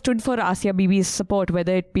 whoever stood for Asia Bibi's support,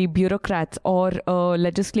 whether it be bureaucrats or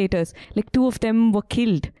legislators, like two of them were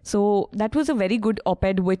killed. So that was a very good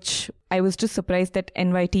op-ed, which I was just surprised that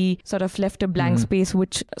NYT sort of left a blank space,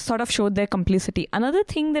 which sort of showed their complicity. Another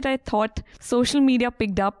thing that I thought social media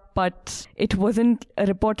picked up, but it wasn't a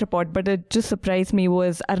report, but it just surprised me,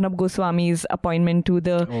 was Arnab Goswami's appointment to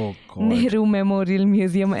the Nehru Memorial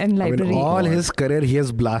Museum and Library. All his career, he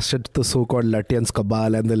has blasted the so-called Lutyens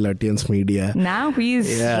cabal and the Lutyens media. Now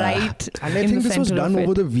he's right. And I think this was done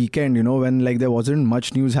over the weekend, when like there wasn't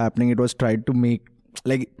much news happening. It was tried to make,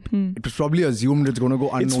 like, it was probably assumed it's going to go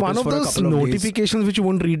unnoticed. It's one of those notifications which you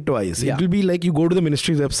won't read twice. Yeah. It will be like you go to the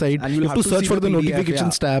ministry's website, and you have to search for the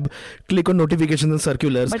notifications tab, click on notifications and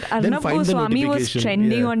circulars, but then Arnab find the Goswami notification. was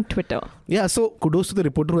trending on Twitter. Yeah, so kudos to the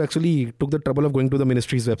reporter who actually took the trouble of going to the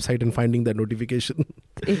ministry's website and finding that notification.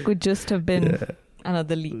 It could just have been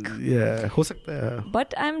another leak. Yeah, ho sakta hai.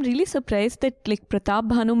 But I'm really surprised that like Pratap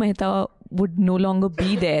Bhanu Mehta would no longer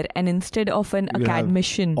be there, and instead of an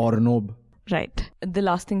academician. Arnab. Right. The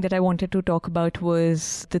last thing that I wanted to talk about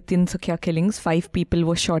was the Tinsukia killings. 5 people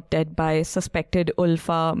were shot dead by suspected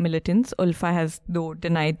Ulfa militants. Ulfa has, though,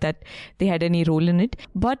 denied that they had any role in it.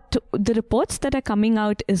 But the reports that are coming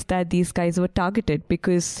out is that these guys were targeted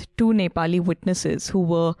because 2 Nepali witnesses who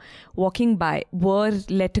were walking by were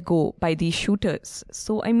let go by these shooters.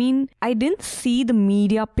 So, I mean, I didn't see the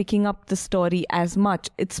media picking up the story as much.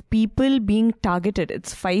 It's people being targeted.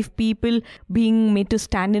 It's 5 people being made to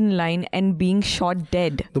stand in line and being shot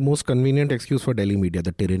dead. The most convenient excuse for Delhi media,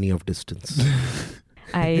 the tyranny of distance.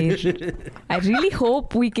 I really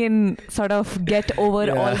hope we can sort of get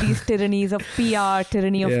over all these tyrannies of PR,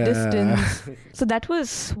 tyranny of distance. So that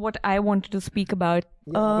was what I wanted to speak about.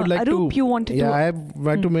 Arup, you wanted to... Yeah, I would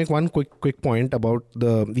like to make one quick point about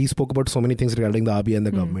we spoke about so many things regarding the RBI and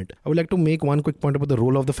the government. I would like to make one quick point about the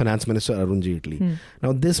role of the finance minister, Arun Jaitley.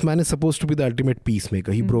 Now, this man is supposed to be the ultimate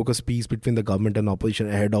peacemaker. He broke a peace between the government and opposition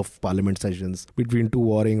ahead of parliament sessions, between 2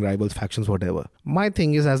 warring rivals, factions, whatever. My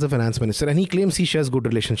thing is, as the finance minister, and he claims he shares good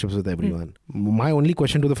relationships with everyone. My only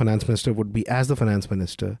question to the finance minister would be, as the finance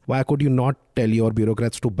minister, why could you not tell your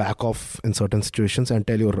bureaucrats to back off in certain situations and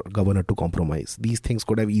tell your governor to compromise? These things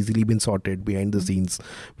could have easily been sorted behind the scenes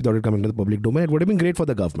without it coming to the public domain. It would have been great for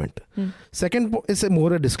the government. Second is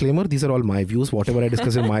more a disclaimer. These are all my views. Whatever I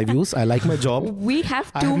discuss is my views. I like my job. We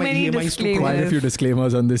have too many disclaimers. Quite a few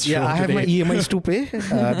disclaimers on this show. Yeah, I have my EMIs to pay.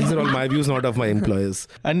 These are all my views, not of my employers.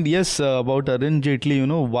 And yes, about Arun Jaitley,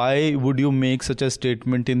 why would you make such a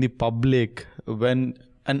statement in the public when...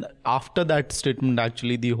 And after that statement,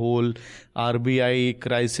 actually, the whole RBI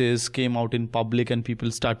crisis came out in public and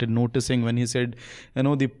people started noticing when he said,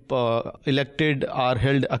 the elected are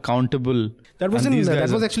held accountable. That was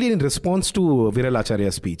actually in response to Viral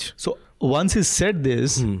Acharya's speech. So once he said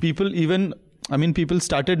this, people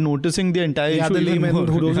started noticing the entire issue. The laymen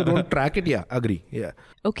who don't track it, agree.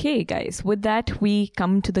 Okay, guys, with that, we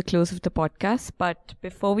come to the close of the podcast. But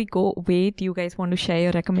before we go away, do you guys want to share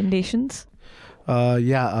your recommendations?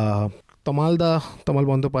 Tamal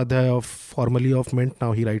Bandyopadhyay, formerly of Mint,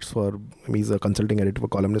 now he writes he's a consulting editor,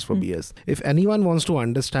 columnist for BS. If anyone wants to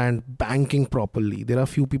understand banking properly, there are a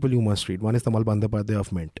few people you must read. One is Tamal Bandyopadhyay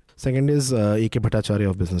of Mint. Second is A.K. Bhattacharya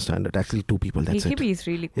of Business Standard. Actually, 2 people, that's it. AKB is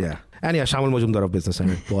really good. Yeah. And Shamal Majumdar of Business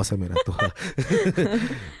Standard. Boss hai mera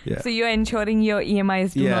to. So you're ensuring your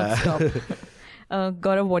EMIs do not stop.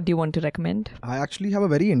 Gaurav, what do you want to recommend? I actually have a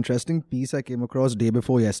very interesting piece I came across day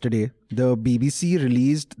before yesterday. The BBC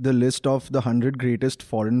released the list of the 100 greatest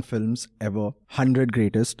foreign films ever. 100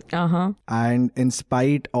 greatest. And in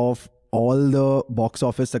spite of all the box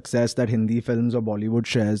office success that Hindi films or Bollywood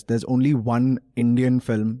shares, there's only one Indian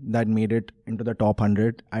film that made it into the top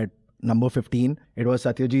 100 at number 15. It was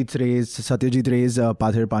Satyajit Ray's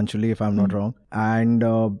Pather Panchali, if I'm not wrong. And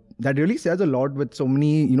that really says a lot with so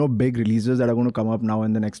many, big releases that are going to come up now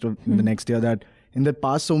in the next year, that in the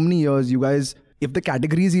past so many years, you guys, if the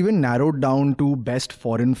category is even narrowed down to best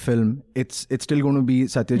foreign film, it's still going to be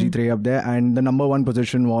Satyajit Ray up there. And the number 1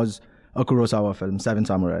 position was a Kurosawa film, Seven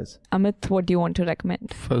Samurais. Amit, what do you want to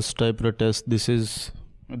recommend? First, I protest. This is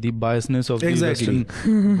the biasness of the Western.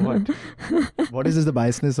 What is this the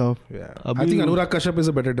biasness of? Yeah. I think Anurag Kashyap is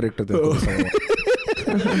a better director than Kurosawa.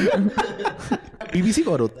 BBC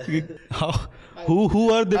How?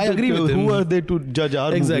 Who are they? I agree with him. Who are they to judge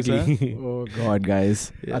our movies? Oh God,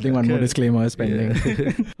 guys! I think one more disclaimer is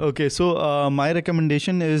pending. Okay, so my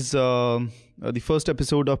recommendation is the first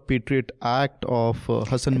episode of Patriot Act of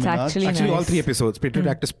Hasan It's Minhaj. actually Actually, all nice. 3 episodes. Patriot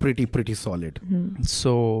Act is pretty solid.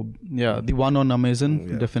 So yeah, the one on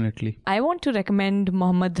Amazon, definitely. I want to recommend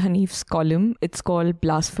Muhammad Hanif's column. It's called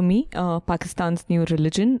Blasphemy, Pakistan's New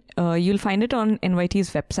Religion. You'll find it on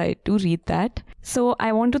NYT's website. Do read that. So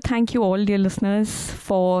I want to thank you all, dear listeners,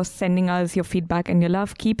 for sending us your feedback and your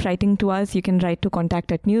love. Keep writing to us. You can write to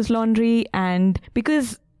contact@Newslaundry. And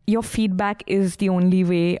because your feedback is the only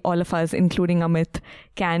way all of us, including Amit,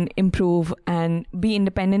 can improve and be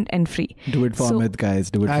independent and free. Do it for Amit,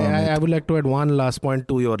 guys. Do it for Amit. I would like to add one last point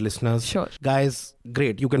to your listeners. Sure. Guys,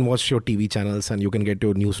 great. You can watch your TV channels and you can get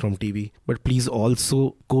your news from TV. But please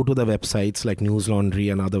also go to the websites like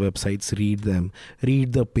Newslaundry and other websites. Read them.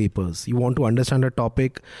 Read the papers. You want to understand a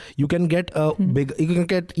topic. You can get a big. You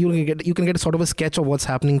can get sort of a sketch of what's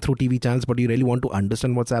happening through TV channels. But you really want to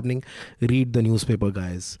understand what's happening. Read the newspaper,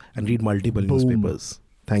 guys, and read multiple newspapers.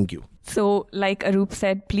 Thank you. So, like Arup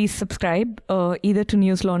said, please subscribe either to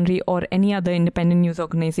Newslaundry or any other independent news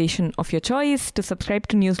organization of your choice. To subscribe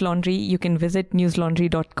to Newslaundry, you can visit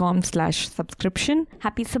newslaundry.com/subscription.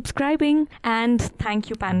 Happy subscribing, and thank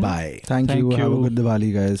you, Panel. Bye. Thank you. Have a good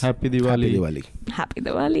Diwali, guys. Happy Diwali. Happy Diwali. Happy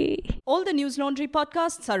Diwali. All the Newslaundry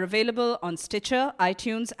podcasts are available on Stitcher,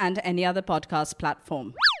 iTunes, and any other podcast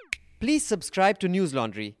platform. Please subscribe to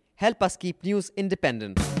Newslaundry. Help us keep news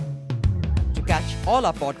independent. To catch all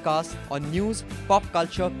our podcasts on news, pop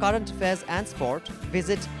culture, current affairs and sport,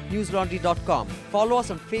 visit newslaundry.com. Follow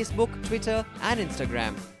us on Facebook, Twitter and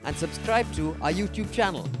Instagram and subscribe to our YouTube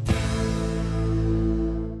channel.